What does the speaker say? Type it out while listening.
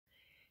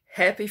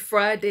Happy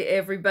Friday,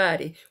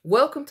 everybody.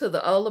 Welcome to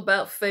the All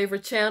About Favor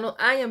channel.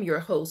 I am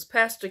your host,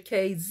 Pastor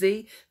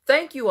KZ.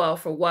 Thank you all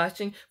for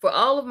watching. For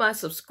all of my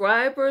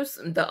subscribers,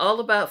 the All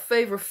About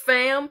Favor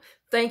fam,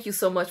 thank you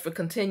so much for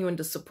continuing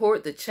to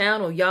support the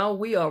channel. Y'all,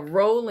 we are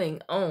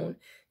rolling on.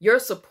 Your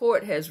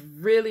support has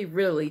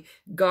really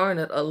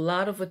garnered a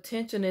lot of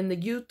attention in the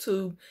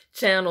YouTube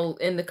channel,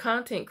 in the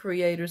content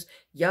creators.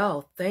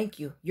 Y'all, thank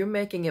you. You're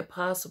making it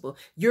possible.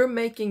 You're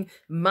making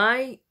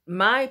my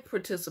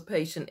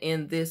participation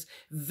in this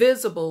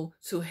visible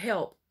to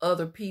help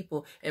other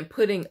people and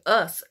putting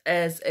us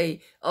as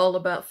a All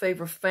About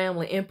Favor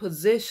family in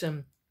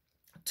position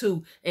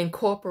to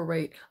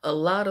incorporate a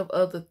lot of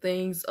other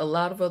things. A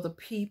lot of other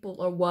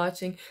people are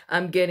watching.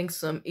 I'm getting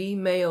some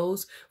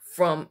emails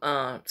from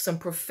some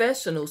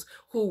professionals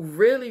who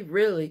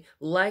really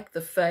like the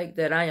fact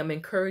that I am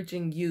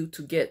encouraging you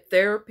to get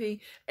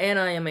therapy, and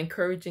I am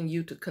encouraging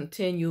you to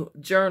continue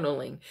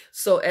journaling.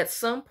 So at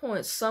some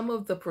point, some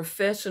of the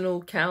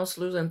professional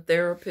counselors and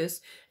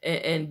therapists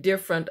and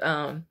different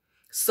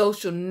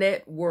social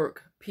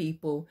network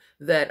people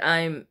that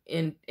I'm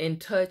in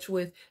touch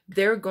with,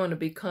 they're going to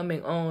be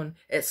coming on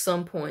at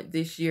some point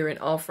this year and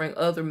offering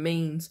other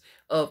means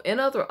of and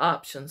other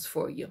options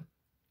for you.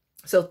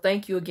 So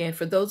thank you again.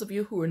 For those of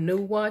you who are new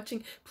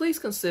watching, please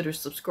consider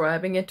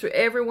subscribing. And to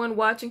everyone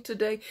watching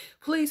today,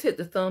 please hit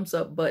the thumbs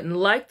up button,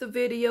 like the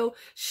video,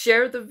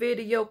 share the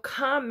video,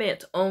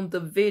 comment on the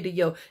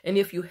video. And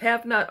if you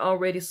have not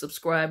already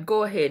subscribed,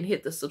 go ahead and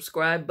hit the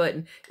subscribe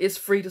button. It's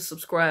free to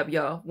subscribe,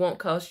 y'all. Won't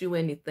cost you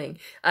anything.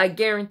 I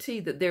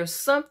guarantee that there's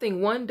something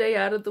one day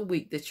out of the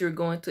week that you're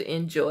going to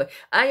enjoy.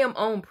 I am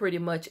on pretty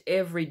much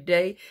every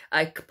day.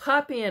 I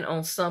pop in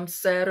on some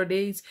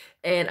Saturdays,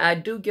 and I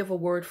do give a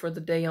word for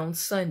the day on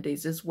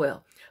Sundays as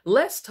well.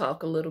 Let's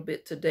talk a little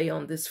bit today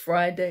on this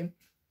Friday.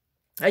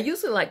 I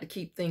usually like to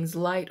keep things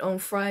light on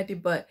Friday,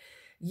 but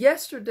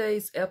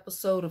yesterday's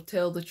episode of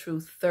Tell the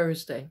Truth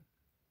Thursday,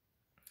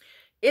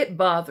 it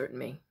bothered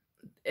me.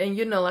 And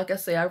you know, like I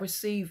say, I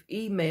receive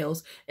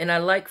emails and I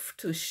like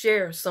to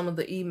share some of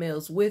the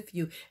emails with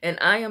you. And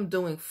I am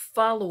doing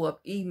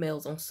follow-up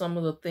emails on some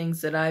of the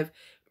things that I've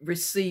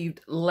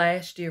received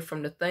last year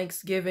from the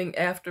Thanksgiving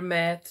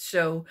Aftermath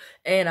show,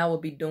 and I will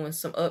be doing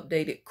some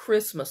updated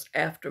Christmas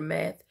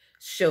Aftermath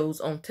shows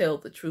on Tell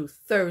the Truth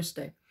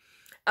Thursday.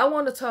 I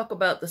want to talk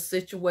about the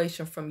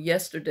situation from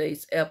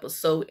yesterday's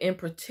episode in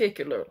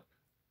particular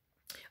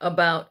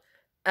about,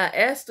 I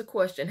asked the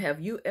question, have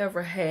you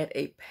ever had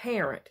a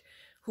parent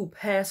who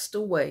passed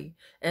away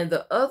and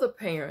the other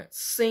parent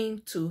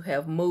seemed to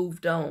have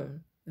moved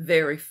on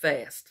very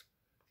fast?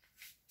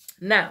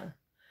 Now,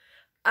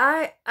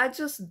 I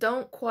just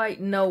don't quite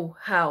know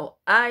how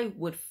I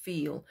would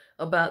feel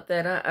about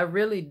that. I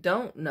really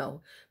don't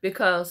know,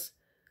 because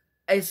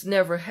it's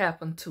never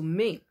happened to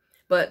me.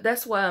 But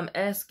that's why I'm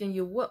asking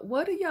you,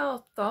 what are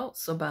y'all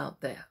thoughts about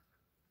that?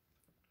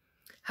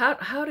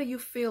 How do you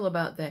feel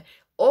about that?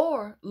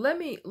 Or let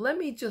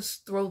me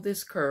just throw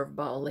this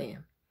curveball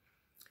in.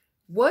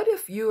 What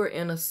if you're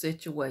in a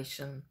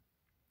situation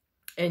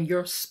and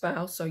your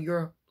spouse or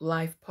your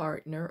life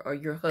partner or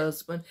your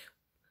husband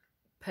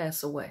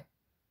pass away?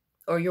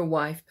 Or your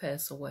wife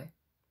pass away?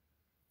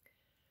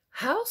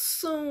 How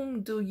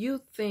soon do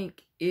you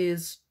think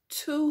is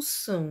too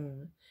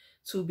soon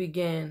to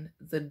begin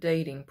the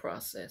dating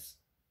process?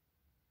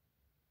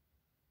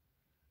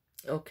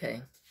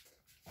 Okay.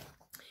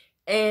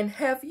 And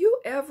have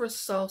you ever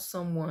saw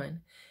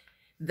someone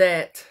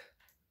that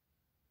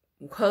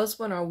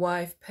husband or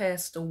wife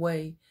passed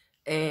away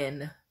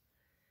and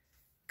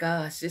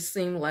gosh, it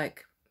seemed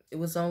like it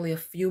was only a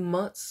few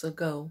months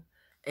ago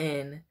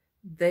and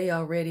they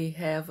already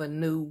have a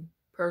new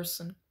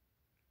person,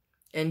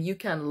 and you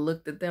kind of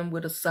looked at them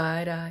with a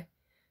side eye?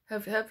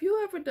 Have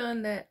you ever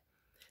done that?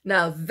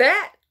 Now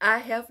that I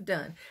have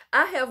done.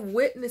 I have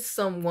witnessed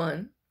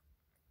someone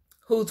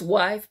whose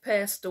wife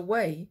passed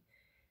away,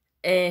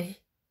 and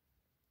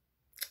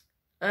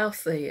I'll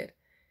say it.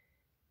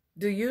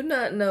 Do you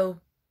not know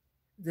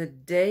the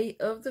day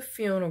of the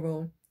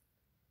funeral,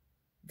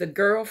 the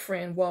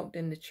girlfriend walked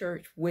in the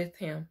church with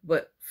him,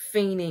 but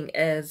feigning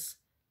as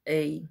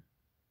a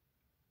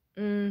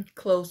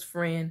close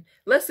friend.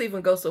 Let's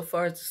even go so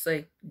far as to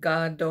say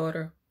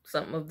goddaughter,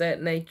 something of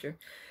that nature.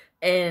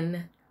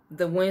 And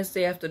the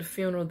Wednesday after the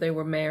funeral, they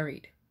were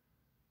married.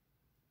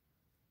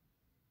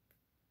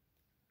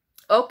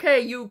 Okay,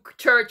 you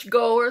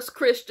churchgoers,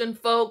 Christian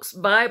folks,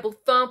 Bible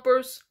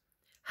thumpers,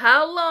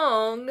 how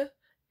long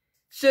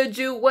should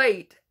you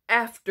wait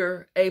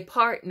after a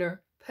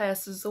partner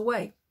passes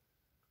away?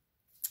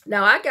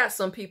 Now, I got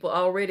some people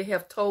already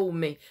have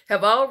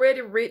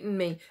already written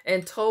me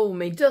and told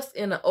me just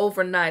in an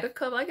overnight.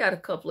 I got a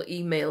couple of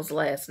emails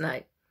last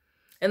night.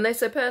 And they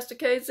said, Pastor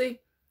KZ,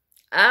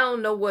 I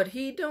don't know what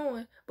he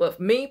doing, but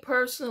me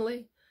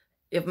personally,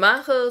 if my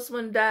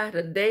husband died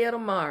today or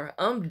tomorrow,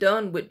 I'm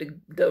done with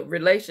the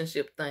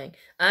relationship thing.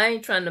 I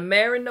ain't trying to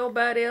marry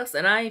nobody else,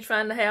 and I ain't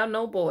trying to have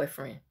no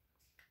boyfriend.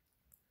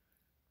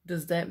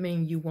 Does that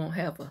mean you won't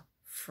have a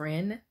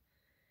friend?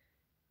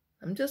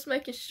 I'm just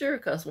making sure,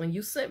 because when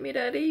you sent me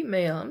that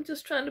email, I'm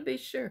just trying to be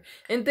sure.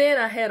 And then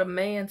I had a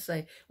man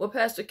say, well,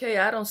 Pastor K,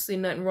 I don't see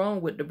nothing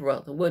wrong with the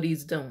brother, what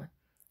he's doing.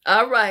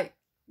 All right,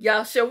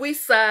 y'all, shall we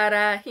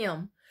side-eye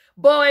him?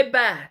 Boy,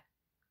 bye.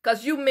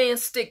 Because you men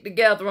stick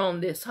together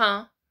on this,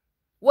 huh?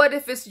 What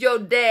if it's your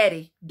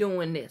daddy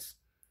doing this?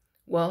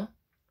 Well,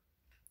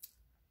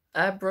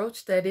 I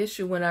broached that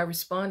issue when I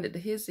responded to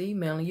his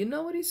email. And you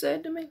know what he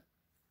said to me?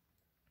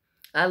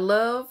 I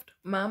loved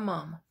my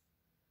mama.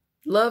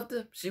 Loved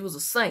her. She was a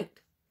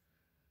saint.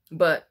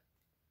 But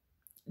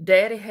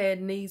daddy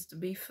had needs to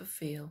be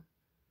fulfilled.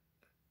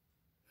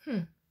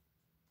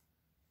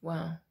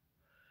 Wow.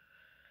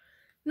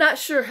 Not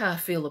sure how I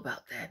feel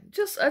about that.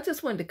 I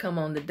just wanted to come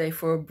on today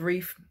for a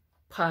brief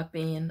pop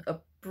in. A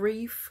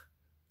brief,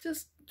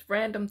 just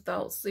random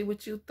thoughts. See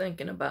what you're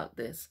thinking about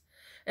this.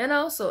 And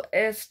also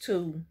as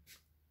to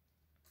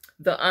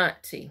the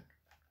auntie.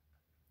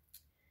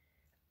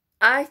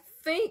 I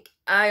think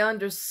I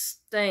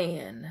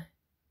understand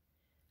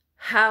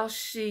how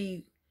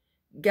she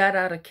got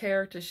out of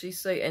character, she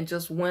say, and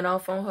just went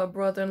off on her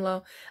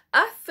brother-in-law.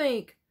 I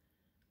think,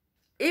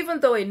 even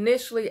though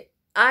initially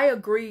I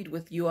agreed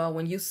with you all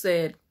when you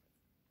said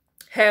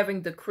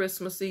having the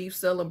Christmas Eve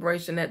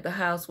celebration at the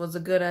house was a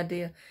good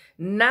idea,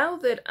 now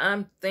that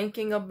I'm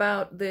thinking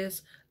about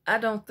this, I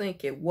don't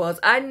think it was.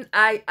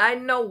 I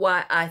know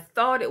why I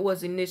thought it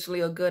was initially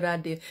a good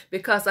idea,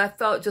 because I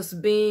thought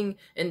just being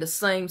in the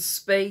same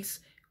space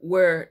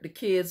where the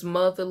kid's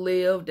mother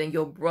lived and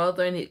your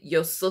brother and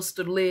your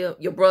sister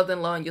lived, your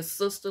brother-in-law and your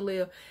sister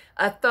lived,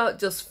 I thought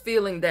just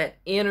feeling that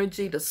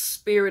energy, the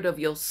spirit of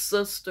your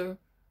sister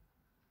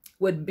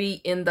would be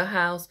in the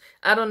house.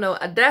 I don't know.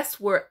 That's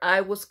where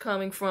I was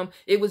coming from.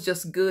 It was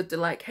just good to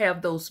like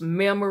have those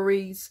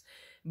memories.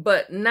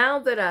 But now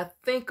that I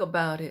think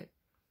about it,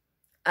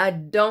 I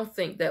don't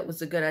think that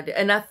was a good idea.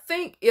 And I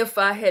think if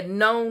I had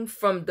known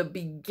from the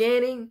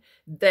beginning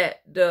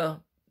that the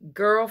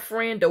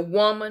girlfriend, the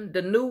woman,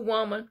 the new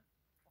woman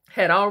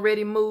had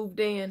already moved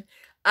in,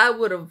 I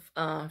would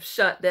have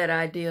shot that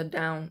idea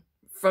down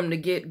from the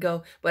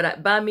get-go.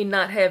 But by me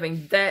not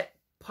having that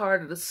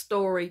part of the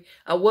story,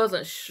 I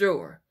wasn't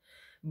sure.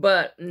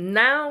 But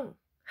now,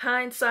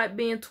 hindsight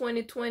being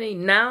 2020,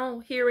 now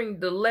hearing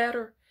the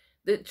letter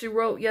that you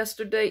wrote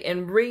yesterday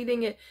and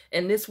reading it,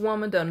 and this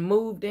woman done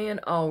moved in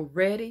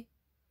already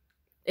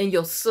in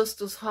your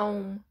sister's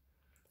home,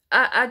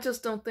 I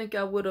just don't think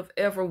I would have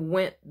ever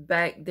went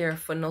back there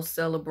for no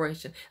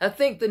celebration. I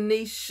think the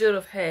niece should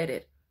have had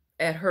it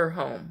at her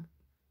home.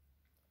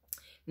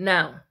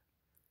 Now,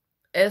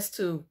 as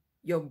to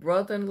your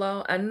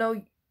brother-in-law, I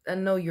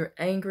know you're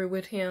angry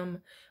with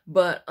him,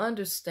 but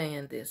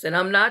understand this. And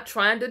I'm not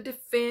trying to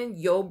defend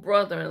your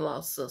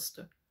brother-in-law,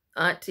 sister,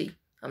 auntie.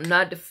 I'm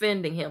not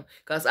defending him,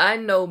 because I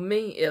know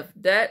me, if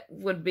that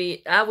would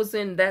be, I was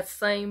in that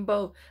same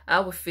boat, I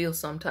would feel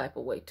some type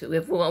of way too.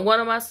 If one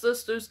of my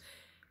sisters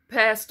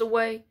passed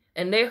away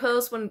and their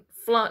husband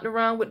flaunted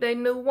around with their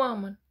new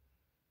woman,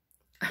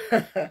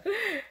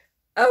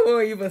 I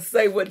won't even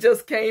say what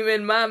just came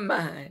in my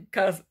mind,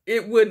 because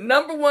it would,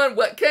 number one,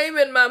 what came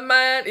in my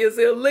mind is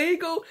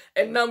illegal,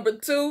 and number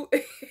two,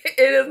 it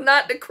is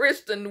not the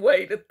Christian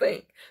way to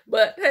think.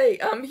 But hey,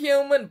 I'm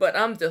human, but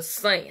I'm just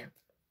saying.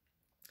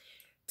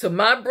 To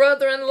my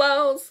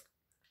brother-in-laws,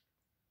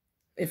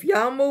 if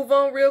y'all move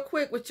on real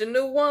quick with your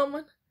new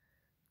woman,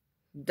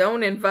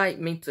 don't invite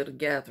me to the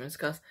gatherings,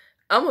 because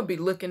I'm going to be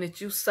looking at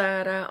you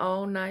side-eye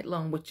all night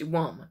long with your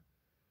woman.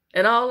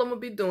 And all I'm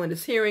going to be doing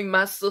is hearing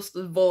my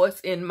sister's voice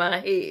in my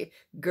head.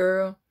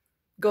 Girl,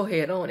 go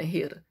ahead on and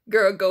hit her.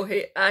 Girl, go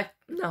ahead.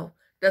 No.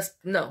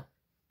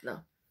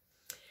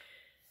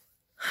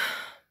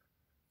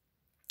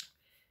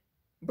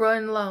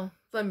 Brother-in-law,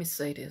 let me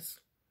say this.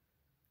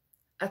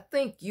 I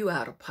think you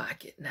out of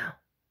pocket now.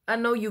 I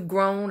know you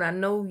grown. I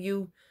know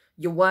your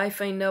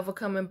wife ain't never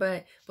coming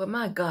back. But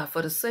my God,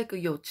 for the sake of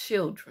your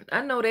children,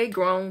 I know they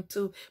grown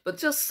too. But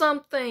just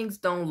some things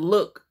don't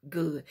look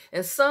good.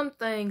 And some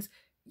things,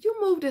 you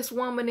move this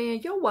woman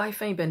in, your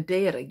wife ain't been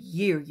dead a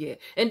year yet.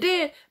 And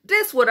then,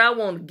 this what I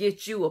want to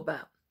get you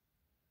about.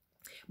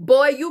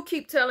 Boy, you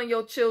keep telling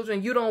your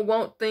children you don't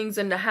want things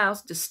in the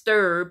house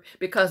disturbed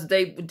because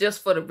they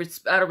just out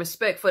of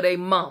respect for their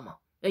mama.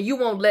 And you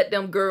won't let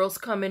them girls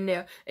come in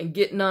there and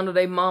get none of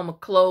their mama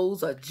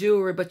clothes or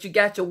jewelry, but you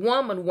got your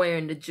woman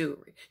wearing the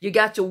jewelry. You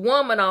got your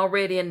woman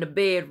already in the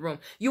bedroom.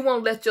 You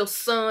won't let your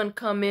son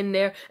come in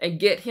there and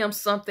get him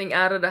something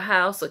out of the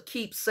house, a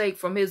keepsake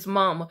from his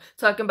mama,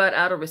 talking about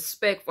out of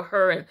respect for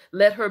her, and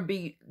let her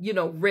be,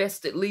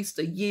 rest at least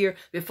a year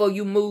before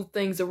you move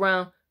things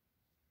around.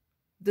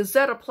 Does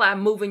that apply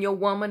moving your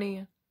woman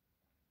in?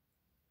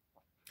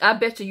 I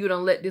bet you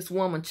don't let this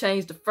woman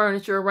change the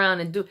furniture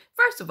around and do.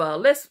 First of all,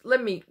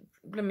 let me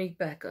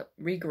back up,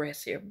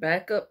 regress here.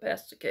 Back up,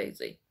 Pastor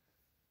KZ.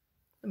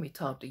 Let me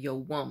talk to your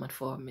woman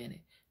for a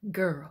minute.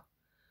 Girl,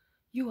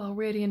 you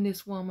already in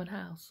this woman's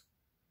house.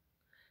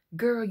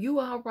 Girl, you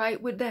all right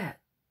with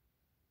that?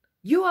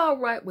 You all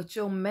right with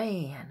your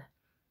man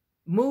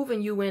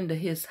moving you into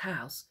his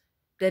house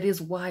that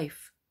his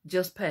wife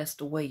just passed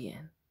away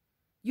in?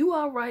 You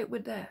all right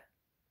with that?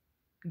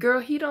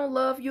 Girl, he don't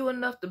love you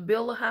enough to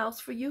build a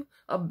house for you,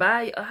 or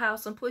buy a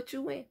house and put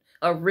you in,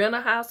 or rent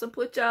a house and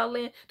put y'all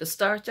in to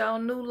start y'all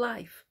new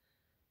life.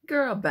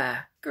 Girl, bye.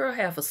 Girl,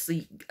 have a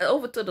seat.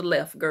 Over to the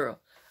left,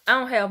 girl. I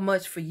don't have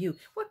much for you.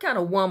 What kind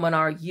of woman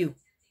are you?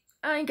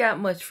 I ain't got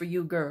much for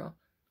you, girl.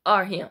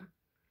 Or him.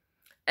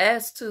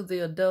 As to the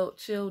adult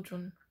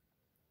children,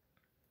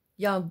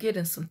 y'all get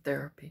in some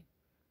therapy.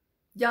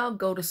 Y'all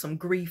go to some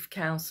grief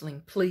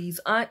counseling, please.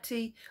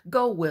 Auntie,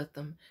 go with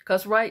them.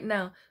 Because right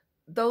now,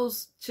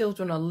 those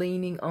children are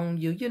leaning on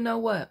you. You know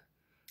what?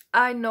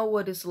 I know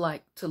what it's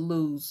like to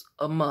lose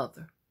a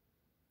mother.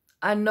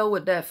 I know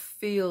what that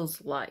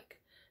feels like.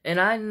 And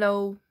I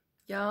know,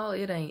 y'all,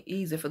 it ain't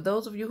easy. For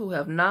those of you who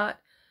have not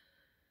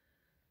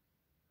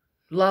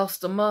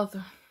lost a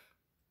mother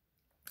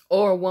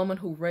or a woman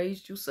who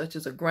raised you, such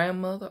as a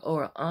grandmother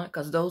or an aunt,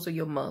 because those are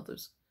your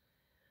mothers.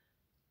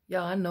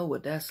 Y'all, I know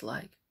what that's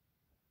like.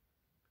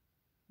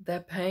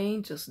 That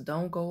pain just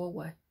don't go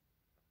away.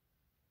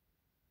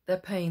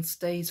 That pain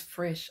stays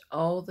fresh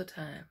all the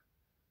time.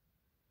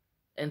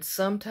 And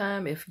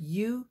sometime if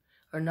you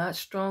are not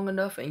strong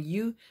enough and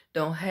you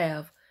don't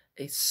have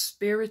a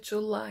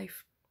spiritual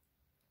life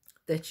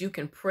that you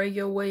can pray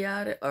your way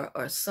out of,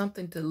 or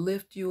something to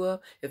lift you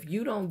up, if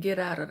you don't get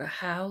out of the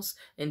house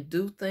and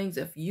do things,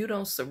 if you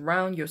don't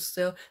surround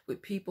yourself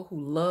with people who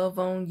love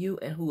on you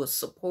and who are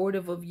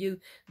supportive of you,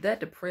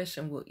 that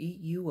depression will eat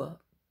you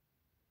up.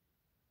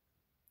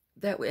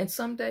 That way, and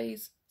some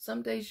days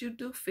you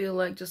do feel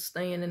like just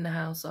staying in the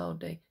house all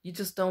day. You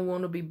just don't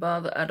want to be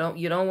bothered.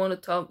 You don't want to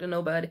talk to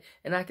nobody.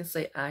 And I can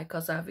say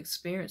because I've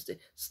experienced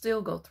it,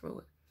 still go through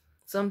it.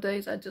 Some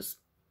days I just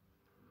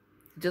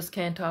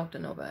can't talk to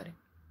nobody.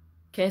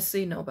 Can't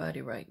see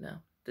nobody right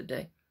now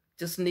today.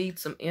 Just need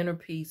some inner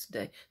peace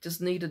day.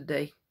 Just need a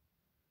day.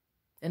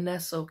 And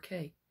that's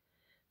okay.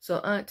 So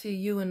Auntie,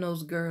 you and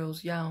those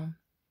girls, y'all,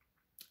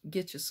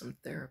 get you some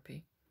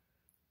therapy.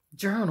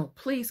 Journal.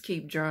 Please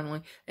keep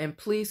journaling and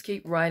please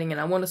keep writing.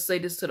 And I want to say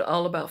this to the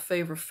All About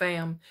Favor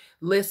fam.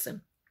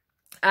 Listen,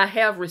 I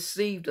have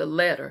received a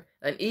letter,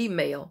 an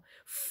email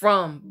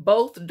from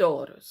both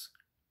daughters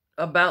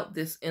about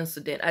this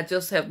incident. I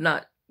just have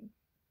not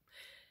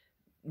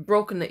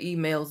broken the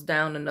emails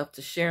down enough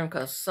to share them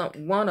because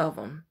one of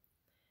them,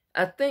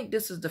 I think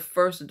this is the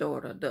first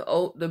daughter,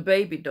 the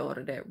baby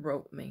daughter that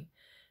wrote me.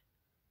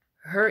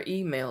 Her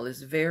email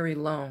is very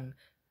long.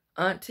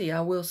 Auntie,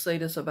 I will say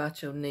this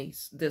about your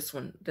niece, this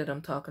one that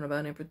I'm talking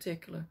about in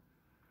particular.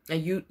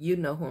 And you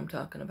know who I'm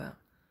talking about.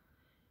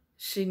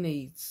 She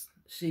needs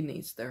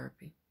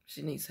therapy.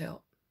 She needs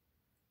help.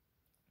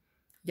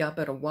 Y'all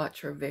better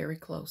watch her very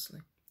closely.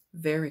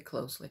 Very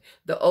closely.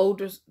 The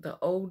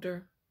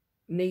older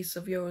niece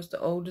of yours, the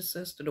older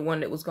sister, the one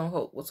that was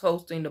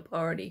hosting the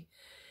party,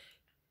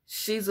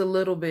 she's a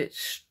little bit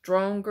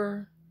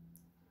stronger.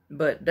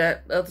 But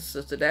that other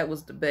sister, that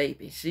was the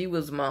baby. She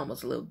was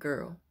mama's little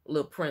girl,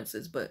 little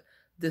princess. But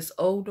this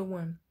older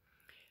one,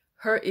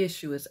 her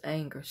issue is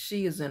anger.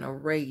 She is in a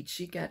rage.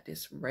 She got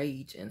this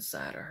rage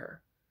inside of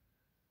her.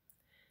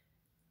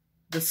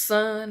 The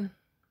son,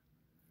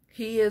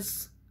 he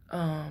is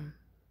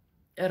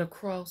at a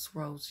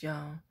crossroads,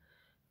 y'all.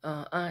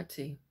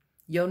 Auntie,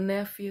 your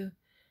nephew,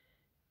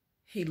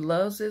 he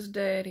loves his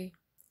daddy.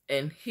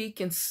 And he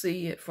can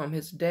see it from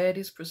his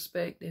daddy's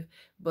perspective.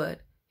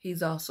 But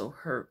he's also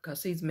hurt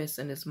because he's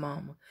missing his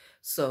mama.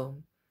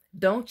 So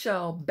don't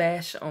y'all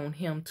bash on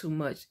him too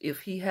much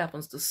if he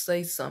happens to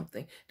say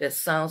something that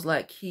sounds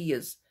like he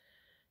is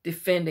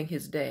defending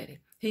his daddy.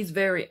 He's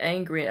very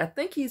angry. I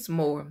think he's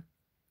more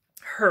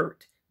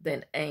hurt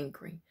than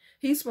angry.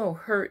 He's more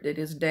hurt that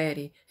his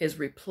daddy has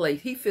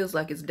replaced. He feels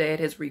like his dad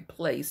has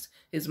replaced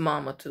his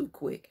mama too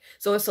quick.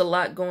 So it's a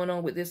lot going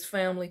on with this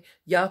family.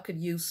 Y'all could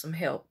use some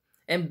help.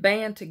 And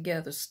band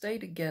together. Stay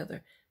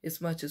together as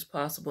much as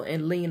possible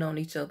and lean on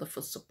each other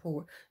for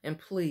support. And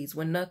please,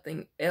 when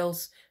nothing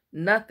else,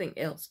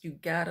 you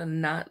gotta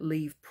not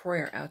leave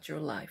prayer out your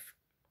life.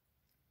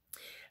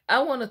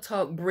 I want to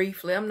talk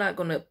briefly. I'm not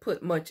going to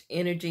put much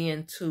energy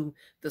into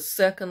the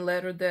second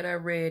letter that I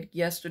read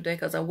yesterday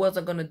because I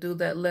wasn't going to do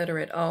that letter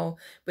at all,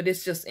 but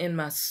it's just in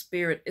my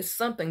spirit. It's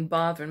something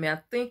bothering me. I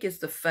think it's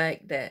the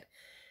fact that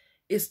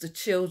it's the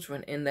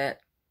children in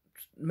that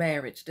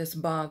marriage that's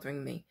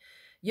bothering me.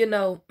 You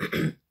know,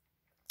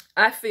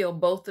 I feel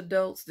both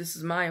adults, this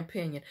is my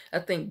opinion, I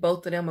think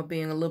both of them are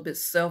being a little bit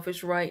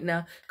selfish right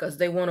now because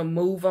they want to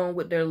move on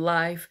with their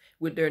life,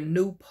 with their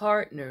new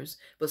partners.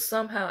 But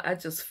somehow I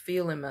just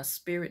feel in my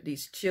spirit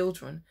these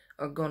children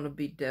are going to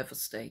be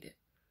devastated.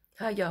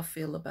 How y'all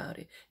feel about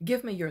it?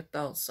 Give me your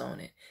thoughts on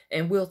it.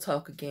 And we'll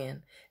talk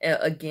again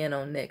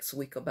on next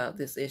week about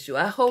this issue.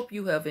 I hope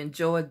you have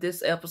enjoyed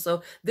this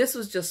episode. This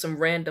was just some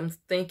random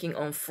thinking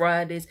on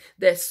Fridays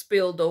that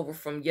spilled over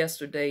from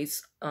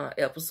yesterday's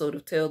episode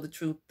of Tell the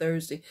Truth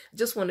Thursday. I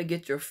just want to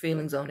get your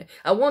feelings on it.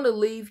 I want to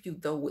leave you,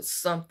 though, with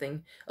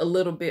something a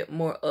little bit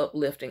more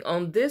uplifting.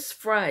 On this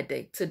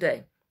Friday,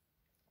 today,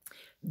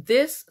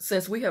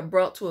 since we have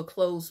brought to a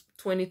close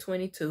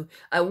 2022,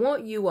 I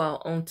want you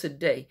all on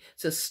today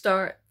to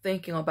start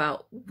thinking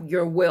about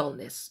your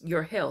wellness,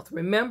 your health.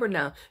 Remember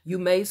now, you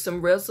made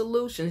some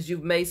resolutions,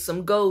 you've made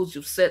some goals,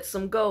 you've set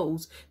some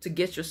goals to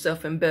get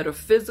yourself in better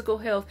physical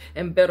health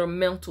and better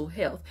mental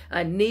health.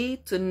 I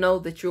need to know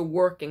that you're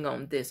working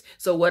on this.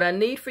 So what I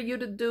need for you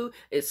to do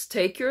is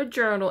take your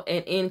journal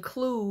and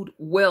include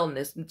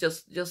wellness.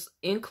 Just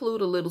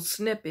include a little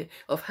snippet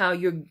of how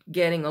you're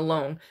getting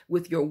along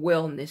with your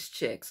wellness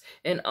checks.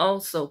 And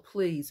also,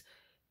 please,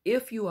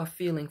 if you are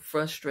feeling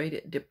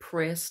frustrated,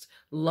 depressed,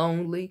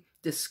 lonely,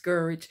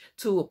 discouraged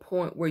to a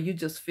point where you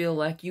just feel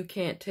like you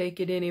can't take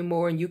it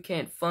anymore and you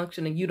can't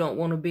function and you don't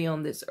want to be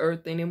on this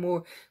earth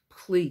anymore,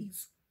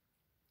 please,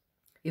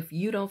 if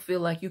you don't feel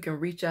like you can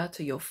reach out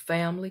to your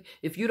family,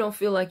 if you don't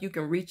feel like you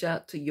can reach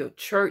out to your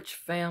church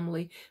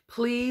family,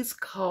 please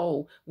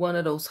call one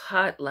of those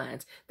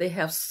hotlines. They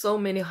have so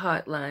many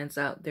hotlines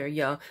out there,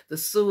 y'all. The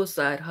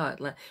suicide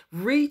hotline.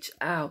 Reach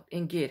out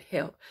and get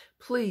help.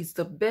 Please,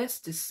 the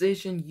best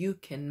decision you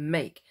can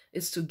make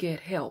is to get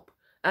help.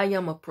 I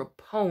am a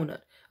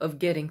proponent of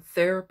getting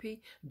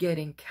therapy,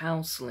 getting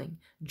counseling,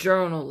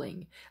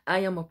 journaling. I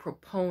am a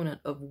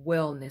proponent of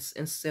wellness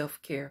and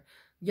self-care.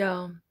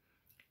 Y'all,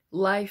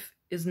 life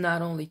is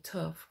not only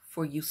tough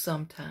for you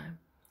sometime,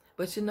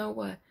 but you know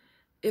what?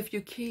 If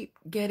you keep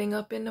getting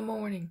up in the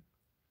morning,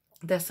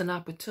 that's an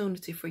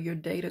opportunity for your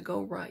day to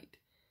go right.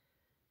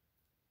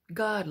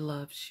 God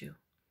loves you.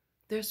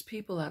 There's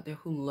people out there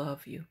who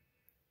love you.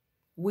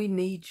 We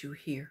need you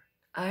here.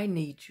 I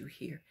need you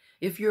here.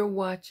 If you're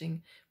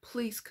watching,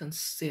 please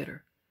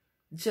consider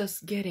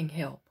just getting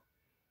help.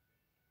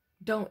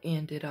 Don't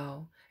end it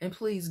all. And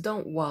please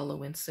don't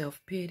wallow in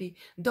self-pity.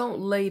 Don't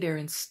lay there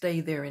and stay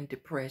there in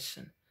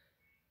depression.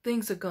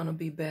 Things are going to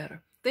be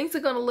better. Things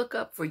are going to look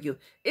up for you.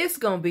 It's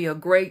going to be a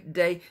great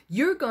day.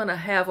 You're going to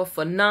have a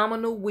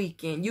phenomenal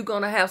weekend. You're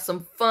going to have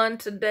some fun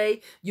today.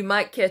 You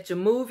might catch a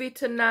movie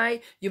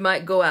tonight. You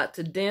might go out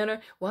to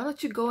dinner. Why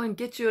don't you go and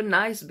get you a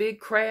nice big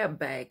crab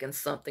bag and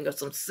something, or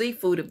some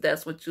seafood if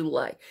that's what you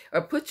like,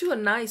 or put you a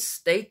nice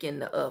steak in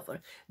the oven.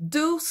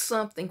 Do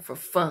something for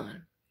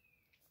fun.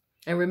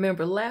 And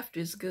remember,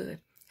 laughter is good.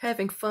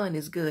 Having fun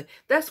is good.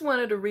 That's one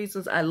of the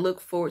reasons I look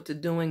forward to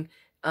doing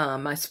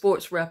my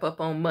sports wrap up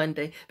on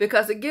Monday,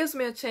 because it gives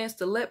me a chance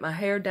to let my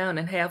hair down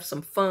and have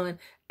some fun,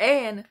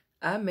 and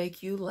I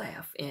make you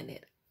laugh in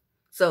it.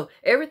 So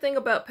everything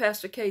about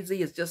Pastor KZ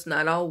is just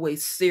not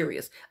always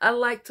serious. I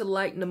like to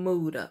lighten the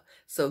mood up.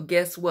 So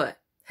guess what?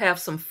 Have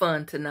some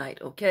fun tonight,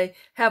 okay?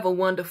 Have a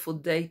wonderful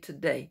day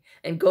today.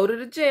 And go to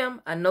the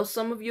gym. I know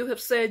some of you have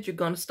said you're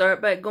going to start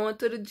back going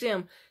to the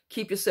gym.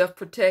 Keep yourself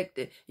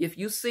protected. If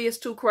you see it's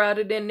too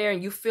crowded in there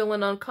and you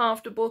feeling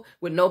uncomfortable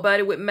with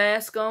nobody with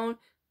mask on,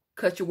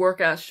 cut your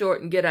workout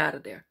short and get out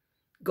of there.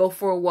 Go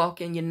for a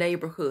walk in your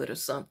neighborhood or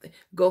something.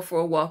 Go for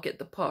a walk at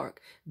the park.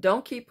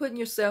 Don't keep putting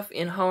yourself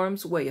in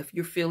harm's way if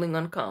you're feeling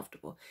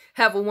uncomfortable.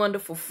 Have a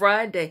wonderful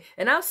Friday,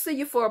 and I'll see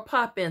you for a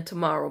pop-in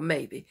tomorrow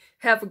maybe.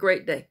 Have a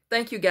great day.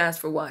 Thank you guys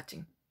for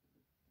watching.